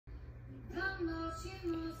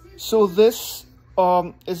So this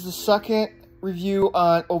is the second review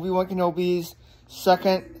on Obi-Wan Kenobi's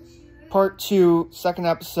part 2, second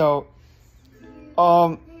episode.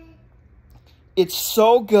 It's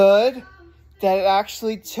so good that it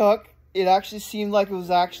actually seemed like it was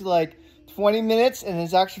actually like 20 minutes and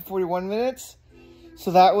it's actually 41 minutes.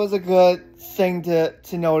 So that was a good thing to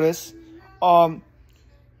notice.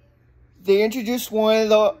 They introduced one of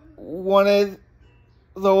the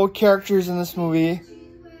old characters in this movie,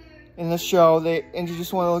 in the show. They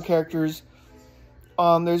introduced one of the characters.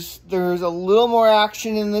 There's a little more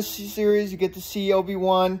action in this series. You get to see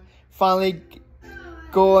Obi-Wan finally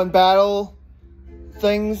go and battle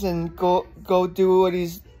things and go do what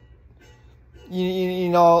he's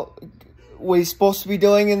what he's supposed to be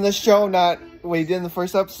doing in this show, not what he did in the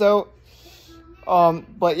first episode.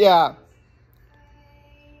 But yeah.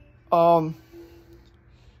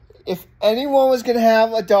 If anyone was gonna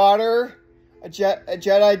have a daughter, a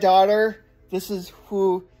Jedi daughter, this is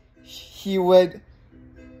who he would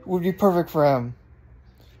be perfect for him.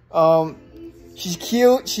 She's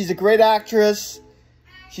cute. She's a great actress.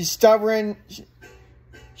 She's stubborn.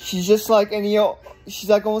 She's just like she's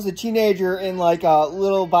like almost a teenager in like a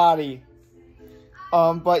little body.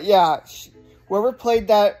 But yeah, whoever played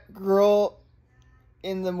that girl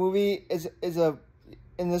in the movie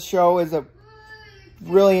in this show is a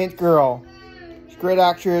brilliant girl. She's a great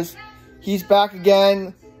actress. He's back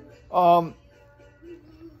again.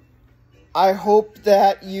 I hope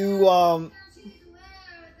that you, I'll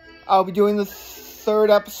be doing the third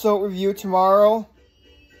episode review tomorrow.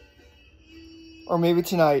 Or maybe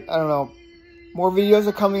tonight. I don't know. More videos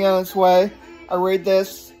are coming on its way. I rate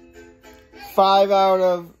this 4 out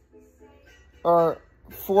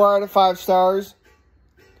of 5 stars.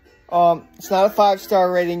 It's not a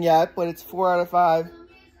 5-star rating yet, but it's 4 out of 5.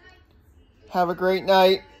 Have a great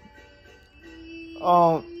night.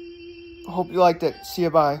 Hope you liked it. See you,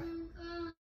 bye.